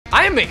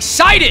I am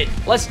excited.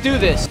 Let's do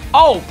this.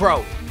 Oh,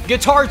 bro.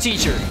 Guitar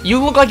teacher.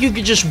 You look like you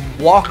could just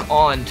walk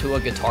on to a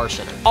Guitar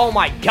Center. Oh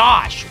my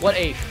gosh. What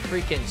a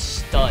freaking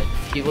stud.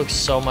 He looks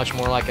so much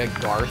more like a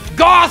Garth.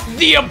 Garth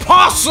the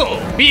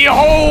Apostle!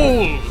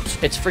 Behold!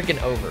 It's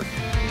freaking over.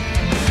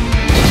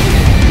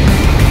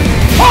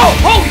 Oh!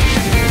 Oh!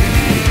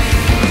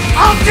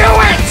 I'll do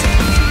it!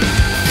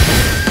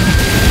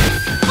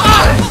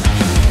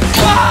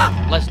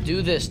 Let's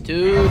do this,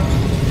 dude.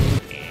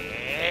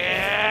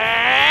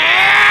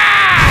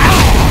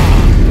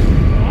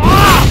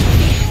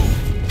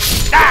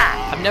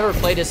 I've never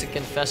played as a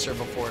confessor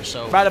before,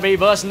 so about to be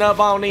busting up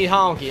on these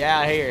honky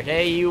out here.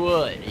 Tell you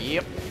what.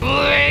 Yep.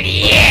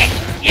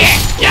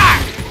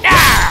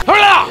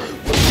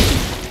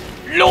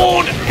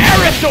 Lord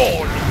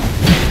Arathorn,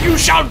 you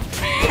shall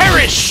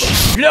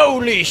perish,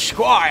 lowly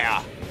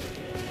squire.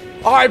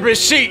 I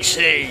beseech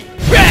thee.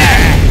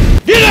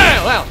 Get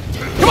down! Now,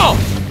 come on!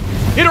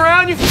 Get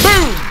around you!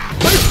 Boom!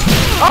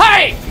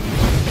 Hey!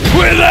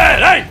 With that!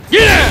 Hey!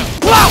 Get down!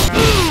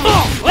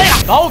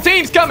 The whole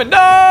team's coming! No!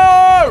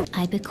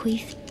 I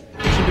bequeath.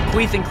 She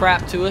bequeathing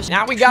crap to us.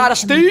 Now we got a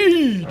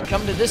steed!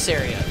 Come to this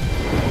area.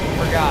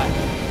 Forgot.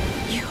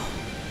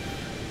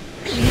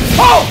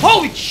 Oh!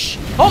 Holy sh!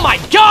 Oh my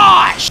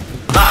gosh!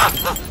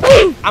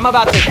 I'm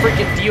about to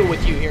freaking deal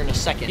with you here in a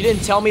second. You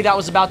didn't tell me that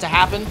was about to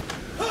happen?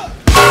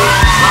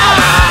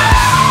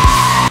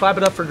 Clap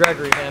it up for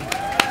Gregory, man.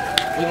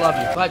 We love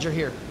you. Glad you're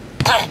here.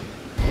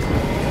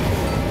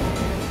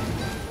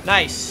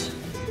 Nice.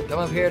 Come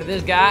up here to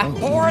this guy.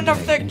 Horde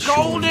of the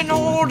Golden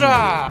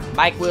Order!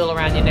 Bike wheel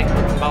around your neck,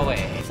 boy.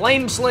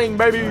 Flame sling,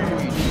 baby. You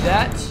do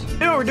that.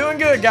 Dude, we're doing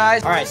good,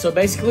 guys. All right, so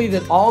basically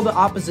all the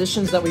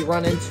oppositions that we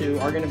run into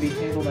are gonna be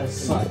handled as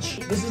such.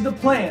 This is the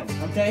plan,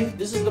 okay?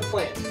 This is the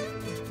plan.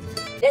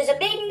 There's a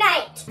big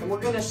night. And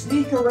we're gonna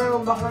sneak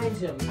around behind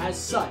him as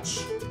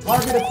such.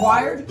 Target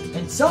acquired,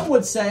 and some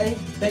would say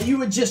that you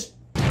would just...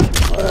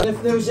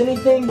 if there's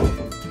anything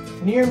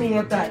near me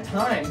at that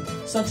time,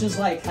 such as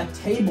like a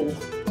table.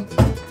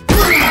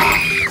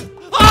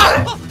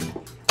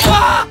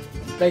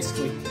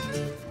 Basically.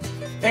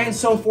 And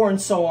so forth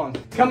and so on.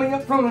 Coming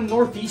up from a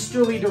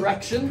northeasterly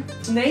direction,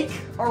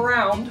 snake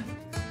around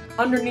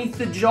underneath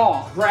the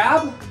jaw.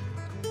 Grab,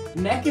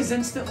 neck is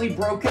instantly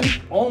broken,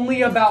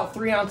 only about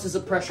 3 ounces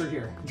of pressure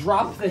here.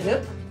 Drop the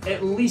hip,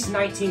 at least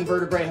 19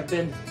 vertebrae have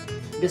been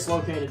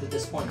dislocated at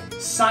this point.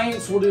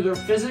 Science will do their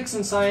physics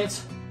and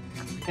science,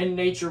 and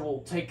nature will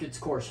take its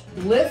course.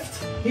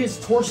 Lift his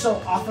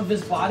torso off of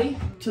his body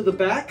to the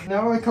back.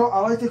 Now I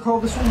like to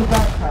call this one the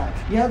backpack.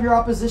 You have your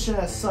opposition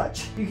as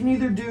such. You can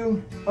either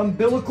do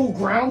umbilical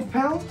ground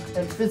pound,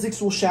 and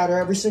physics will shatter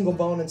every single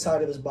bone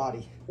inside of his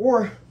body.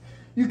 Or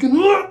you can...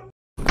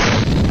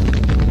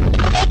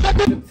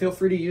 Feel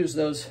free to use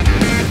those. Come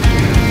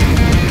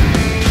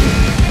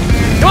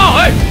on,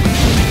 hey!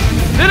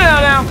 Sit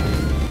down now!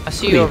 I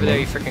see you over there,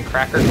 you freaking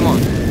cracker. Come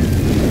on.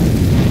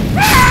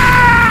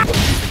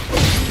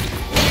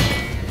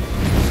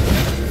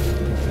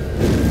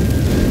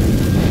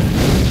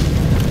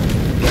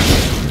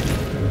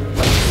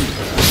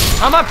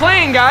 How am I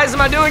playing, guys? Am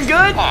I doing good?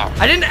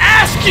 I didn't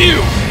ask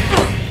you!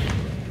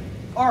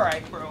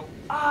 Alright, bro.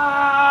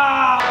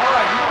 Alright, you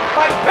wanna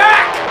fight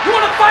back? You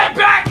wanna fight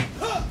back?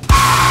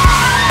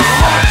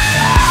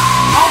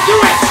 I'll do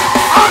it!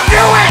 I'll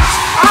do it!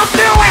 I'll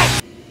do it!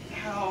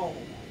 Ow.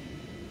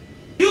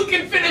 You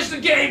can finish the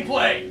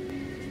gameplay!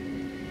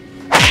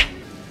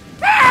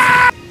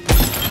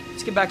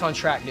 Let's get back on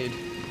track, dude.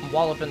 I'm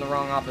walloping the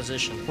wrong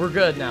opposition. We're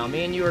good now.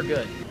 Me and you are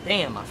good.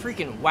 Damn, I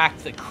freaking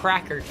whacked the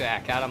cracker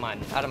jack out of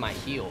my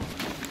heel.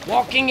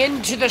 Walking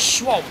into the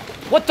swamp.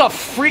 What the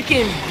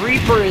freaking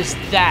creeper is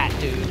that,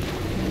 dude?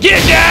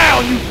 Get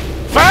down, you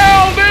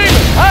foul demon!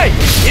 Hey,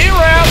 get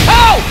around.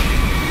 Oh!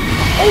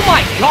 Oh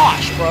my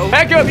gosh, bro.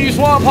 Back up, you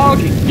swamp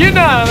honky. Get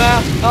down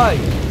now. Hey.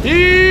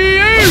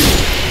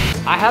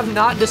 I have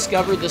not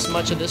discovered this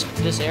much of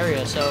this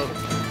area, so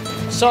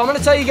I'm gonna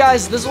tell you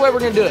guys, this is the way we're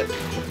gonna do it.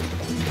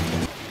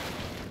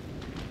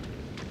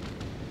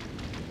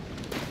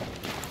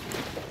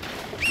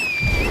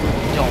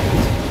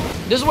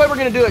 This is the way we're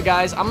gonna do it,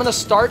 guys. I'm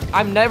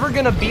never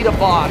gonna beat a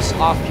boss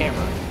off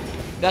camera.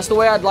 That's the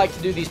way I'd like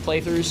to do these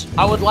playthroughs.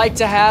 I would like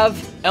to have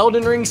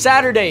Elden Ring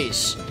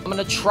Saturdays. I'm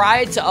gonna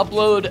try to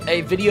upload a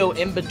video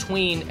in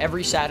between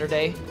every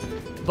Saturday,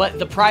 but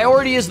the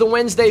priority is the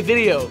Wednesday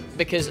video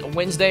because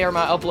Wednesday are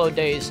my upload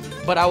days,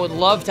 but I would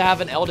love to have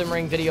an Elden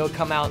Ring video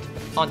come out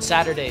on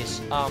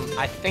Saturdays.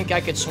 I think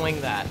I could swing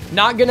that.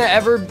 Not gonna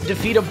ever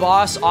defeat a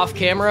boss off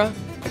camera,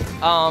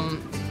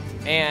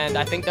 and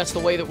I think that's the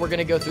way that we're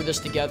gonna go through this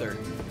together.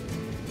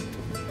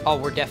 Oh,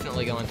 we're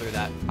definitely going through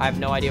that. I have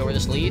no idea where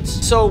this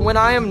leads. So when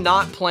I am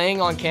not playing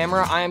on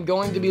camera, I am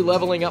going to be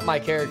leveling up my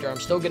character. I'm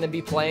still gonna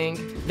be playing.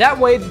 That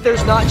way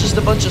there's not just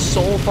a bunch of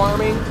soul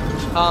farming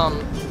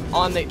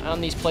on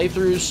these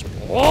playthroughs.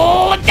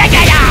 Oh!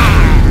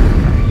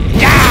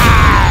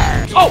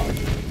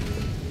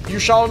 You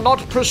shall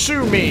not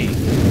pursue me.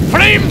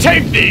 Flame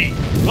take thee!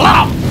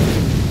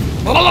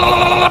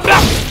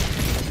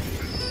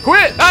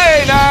 Quit!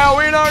 Hey, now,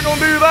 we're not gonna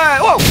do that.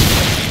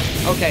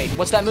 Okay,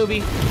 what's that movie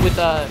with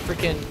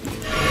freaking,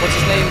 what's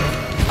his name?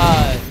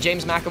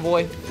 James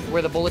McAvoy,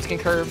 where the bullets can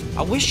curve.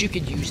 I wish you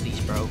could use these,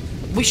 bro.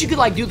 Wish you could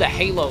like do the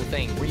Halo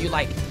thing where you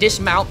like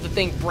dismount the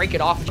thing, break it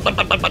off.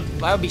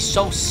 That would be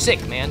so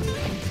sick, man.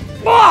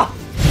 Ah!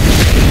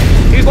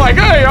 He's like,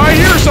 hey, I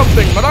hear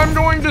something, but I'm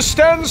going to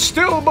stand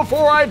still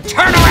before I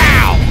turn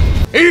around.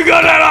 You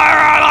got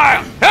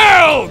that?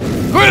 Hell!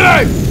 Quit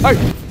it! Hey,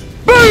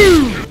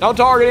 boom! Don't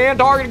target him,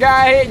 target the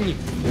guy hitting you.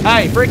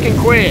 Hey, freaking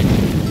quit.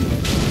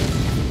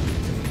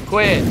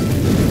 Quit.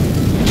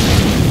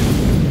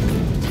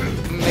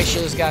 Make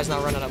sure this guy's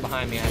not running up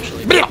behind me,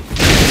 actually.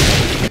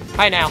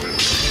 Hi now.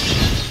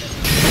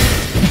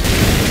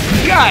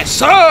 You guys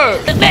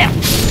suck!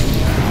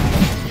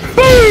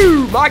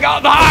 Boom! I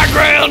got the high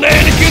ground,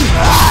 Anakin!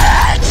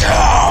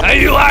 How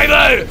you like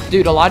that?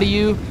 Dude, a lot of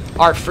you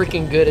are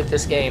freaking good at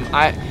this game.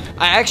 I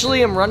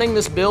actually am running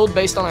this build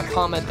based on a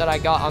comment that I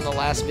got on the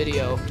last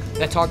video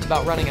that talked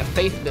about running a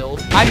faith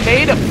build. I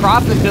made a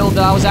prophet build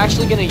that I was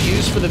actually gonna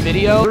use for the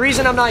video. The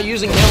reason I'm not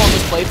using him on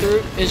this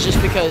playthrough is just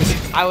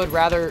because I would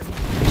rather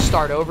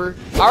start over.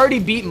 I already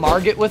beat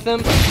Margit with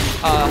him.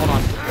 Hold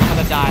on. I'm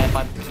gonna die if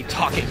I keep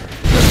talking.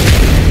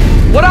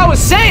 What I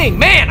was saying,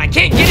 man, I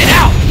can't get it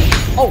out.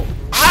 Oh,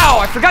 ow,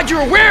 I forgot you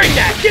were wearing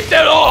that. Get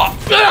that off.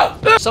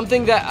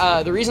 Something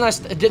that, the reason I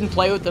didn't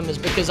play with them is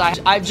because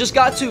I just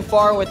got too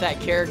far with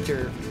that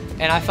character,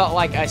 and I felt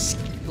like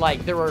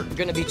there were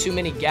gonna be too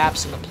many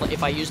gaps in the play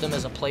if I used them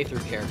as a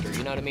playthrough character,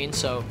 you know what I mean?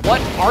 So,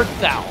 what art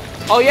thou?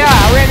 Oh yeah,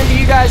 I ran into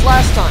you guys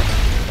last time.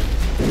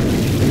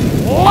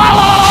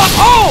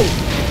 Oh!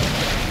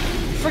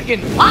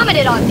 Freaking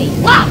Vomited on me.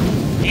 Wow.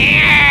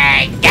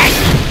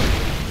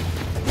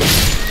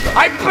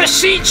 I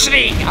beseech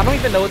thee! I don't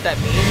even know what that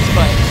means,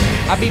 but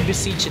I be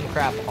beseeching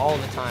crap all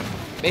the time.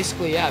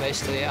 Basically, yeah.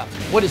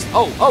 What is,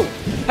 oh,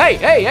 hey,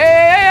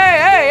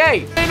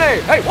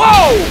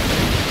 whoa!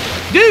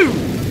 Dude,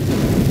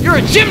 you're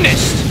a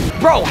gymnast!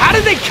 Bro, how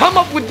did they come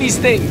up with these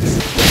things?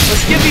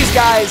 Let's give these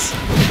guys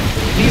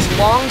these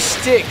long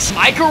sticks,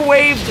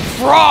 microwaved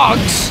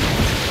frogs,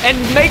 and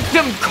make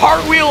them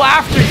cartwheel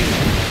after you.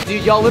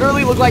 Dude, y'all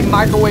literally look like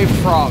microwave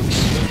frogs.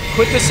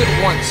 Quit this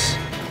at once.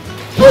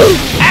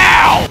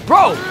 Ow!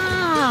 Bro!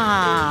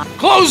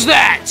 Close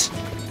that!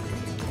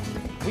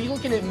 What are you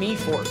looking at me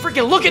for?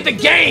 Freaking look at the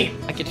game!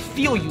 I could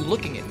feel you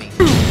looking at me.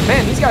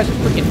 Man, these guys are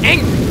freaking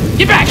angry.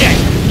 Get back, Jay!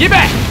 Get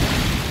back!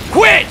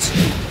 Quit!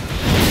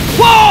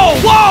 Whoa!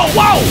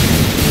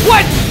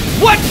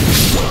 What?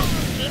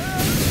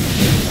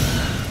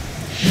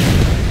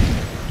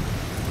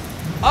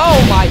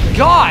 Oh my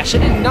gosh, I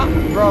did not,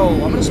 bro, I'm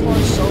gonna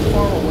spawn so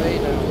far away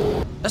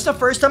now. That's the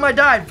first time I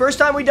died. First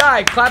time we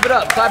died. Clap it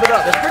up, clap it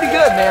up. That's pretty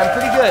good, man,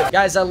 pretty good.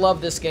 Guys, I love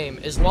this game.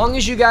 As long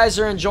as you guys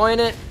are enjoying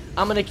it,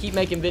 I'm gonna keep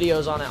making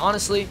videos on it.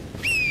 Honestly,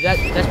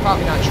 that's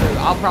probably not true.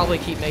 I'll probably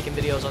keep making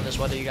videos on this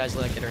whether you guys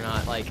like it or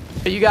not. Like,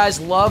 you guys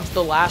loved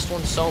the last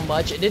one so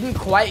much. It didn't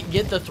quite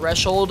get the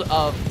threshold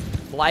of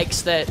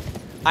likes that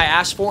I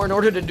asked for in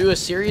order to do a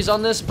series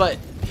on this, but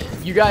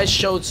you guys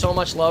showed so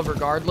much love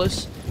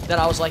regardless that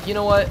I was like, you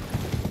know what?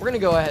 We're gonna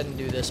go ahead and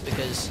do this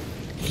because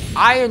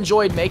I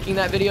enjoyed making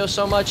that video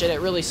so much and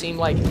it really seemed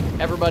like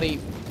everybody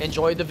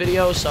enjoyed the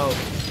video, so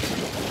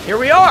here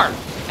we are.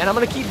 And I'm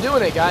gonna keep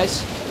doing it,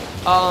 guys.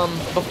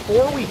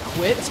 Before we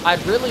quit,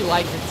 I'd really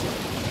like to...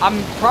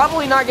 I'm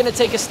probably not gonna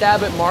take a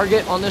stab at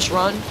Margit on this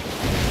run.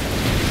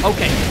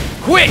 Okay,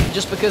 quit!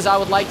 Just because I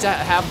would like to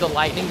have the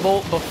lightning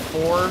bolt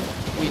before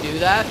we do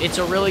that. It's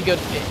a really good...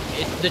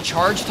 the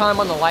charge time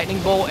on the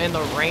lightning bolt and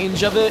the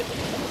range of it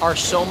are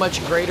so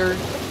much greater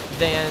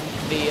than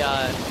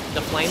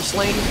the flame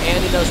sling,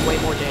 and it does way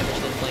more damage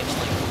than flame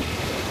sling.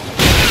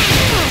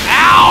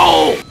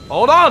 Ow!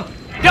 Hold on!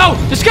 Go!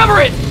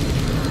 Discover it!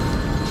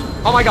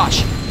 Oh my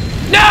gosh.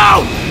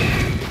 No!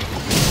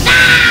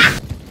 Ah!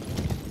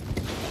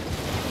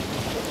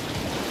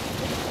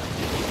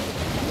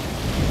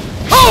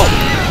 Oh!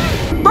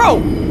 Bro,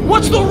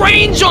 what's the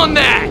range on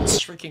that? It's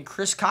freaking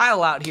Chris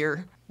Kyle out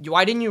here.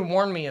 Why didn't you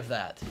warn me of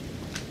that?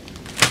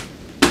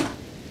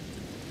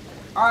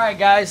 Alright,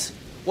 guys.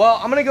 Well,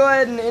 I'm gonna go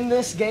ahead and end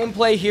this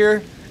gameplay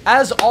here.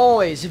 As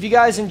always, if you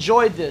guys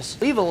enjoyed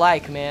this, leave a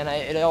like, man.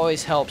 It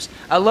always helps.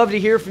 I'd love to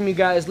hear from you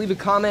guys. Leave a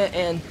comment,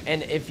 and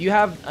if you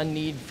have a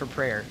need for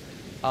prayer,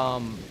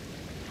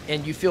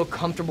 and you feel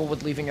comfortable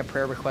with leaving a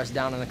prayer request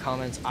down in the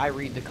comments, I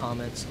read the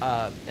comments,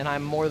 and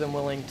I'm more than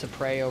willing to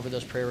pray over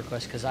those prayer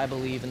requests because I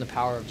believe in the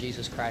power of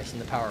Jesus Christ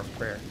and the power of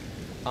prayer.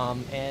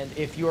 And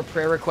if your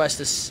prayer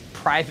request is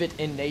private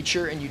in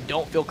nature and you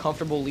don't feel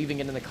comfortable leaving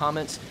it in the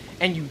comments,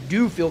 and you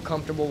do feel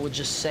comfortable with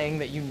just saying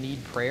that you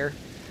need prayer,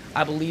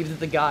 I believe that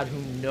the God who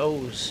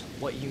knows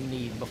what you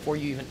need before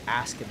you even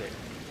ask of it,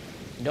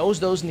 knows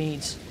those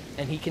needs,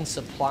 and he can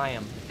supply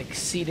them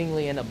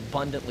exceedingly and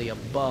abundantly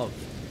above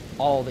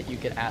all that you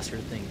could ask or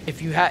think.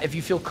 If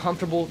you feel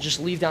comfortable, just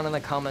leave down in the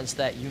comments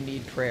that you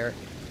need prayer,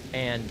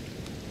 and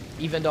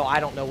even though I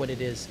don't know what it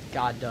is,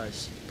 God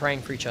does.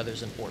 Praying for each other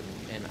is important,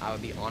 and I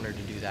would be honored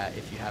to do that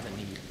if you have a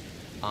need.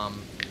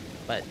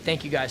 But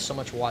thank you guys so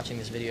much for watching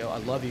this video. I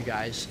love you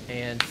guys.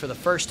 And for the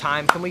first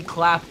time, can we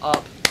clap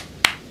up?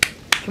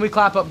 Can we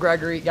clap up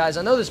Gregory? Guys,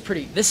 I know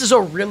this is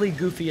a really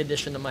goofy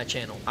addition to my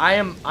channel. I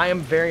am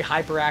very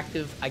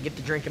hyperactive. I get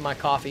to drinking my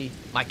coffee.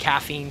 My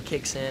caffeine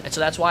kicks in. And so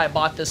that's why I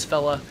bought this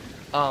fella.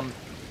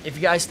 If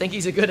you guys think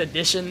he's a good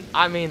addition,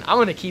 I mean, I'm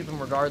gonna keep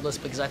him regardless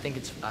because I think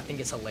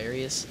it's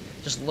hilarious.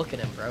 Just look at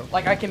him, bro.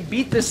 Like, I can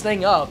beat this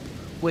thing up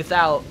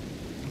without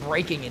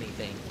breaking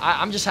anything.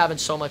 I'm just having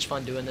so much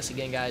fun doing this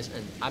again, guys,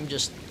 and I'm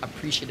just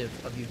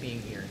appreciative of you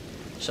being here.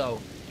 So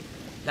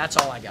that's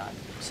all I got.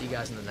 See you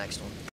guys in the next one.